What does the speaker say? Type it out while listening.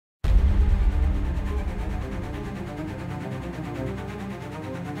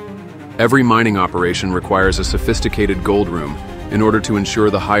Every mining operation requires a sophisticated gold room in order to ensure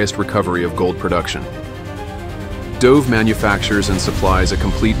the highest recovery of gold production. Dove manufactures and supplies a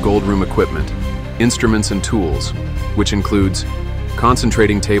complete gold room equipment, instruments and tools, which includes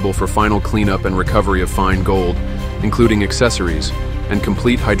concentrating table for final cleanup and recovery of fine gold, including accessories, and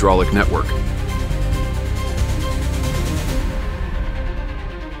complete hydraulic network.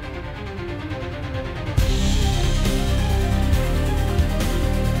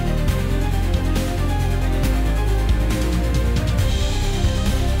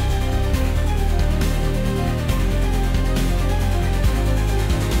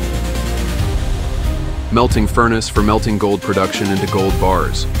 Melting furnace for melting gold production into gold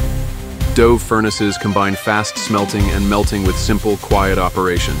bars. Dove furnaces combine fast smelting and melting with simple, quiet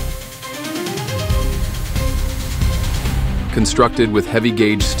operation. Constructed with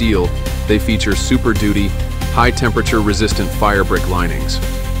heavy-gauge steel, they feature Super Duty, high-temperature resistant firebrick linings.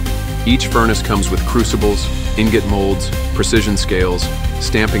 Each furnace comes with crucibles, ingot molds, precision scales,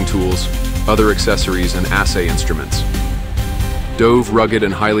 stamping tools, other accessories, and assay instruments. Dove rugged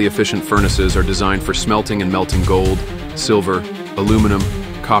and highly efficient furnaces are designed for smelting and melting gold, silver, aluminum,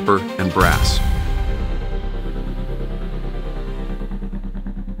 copper, and brass.